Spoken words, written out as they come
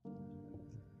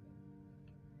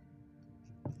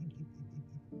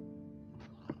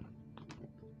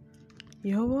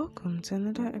You're welcome to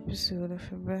another episode of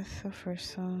A Breath of Fresh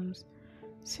Psalms.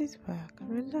 Sit back,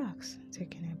 relax,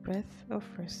 taking a breath of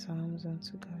fresh Psalms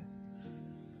unto God.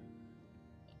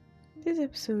 This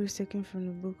episode is taken from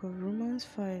the book of Romans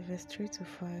 5, verse 3 to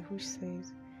 5, which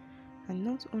says, "And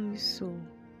not only so,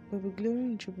 but we glory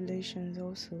in tribulations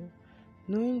also,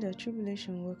 knowing that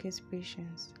tribulation worketh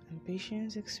patience, and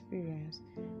patience experience,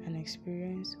 and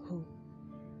experience hope.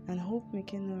 And hope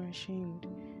maketh not ashamed,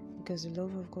 because the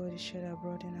love of God is shed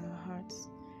abroad in our hearts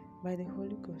by the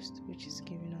Holy Ghost, which is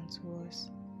given unto us."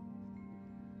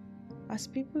 As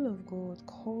people of God,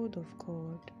 called of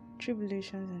God,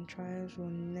 tribulations and trials will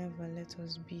never let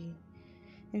us be.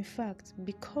 In fact,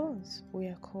 because we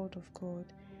are called of God,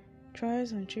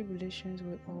 trials and tribulations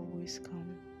will always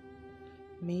come,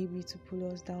 maybe to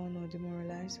pull us down or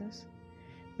demoralize us.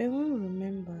 But when we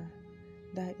remember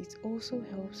that it also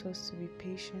helps us to be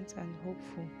patient and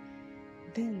hopeful,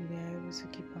 then we are able to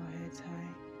keep our heads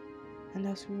high. And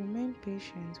as we remain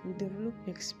patient, we develop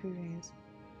experience,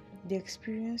 the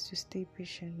experience to stay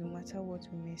patient no matter what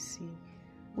we may see,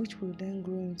 which will then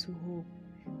grow into hope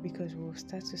because we will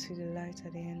start to see the light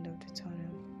at the end of the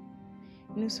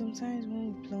tunnel. Sometimes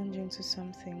when we plunge into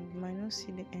something, we might not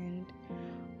see the end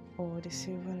or the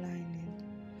silver lining,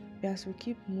 but as we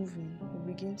keep moving,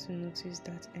 we begin to notice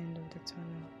that end of the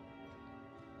tunnel.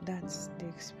 That's the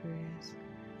experience,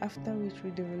 after which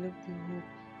we develop the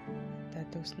hope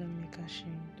that does not make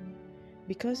ashamed,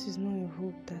 because it's not a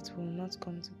hope that will not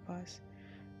come to pass,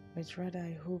 but rather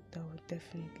a hope that will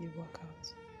definitely work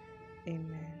out.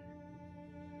 Amen.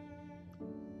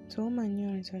 To all my new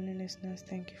and returning listeners,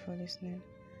 thank you for listening.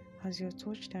 As you're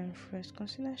touched and refreshed,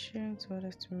 consider sharing to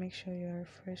others to make sure you are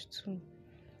refreshed too.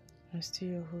 I'm still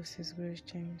your host, is Grace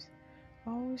James.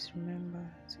 Always remember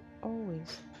to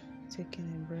always take in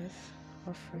a breath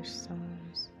of fresh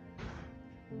sounds.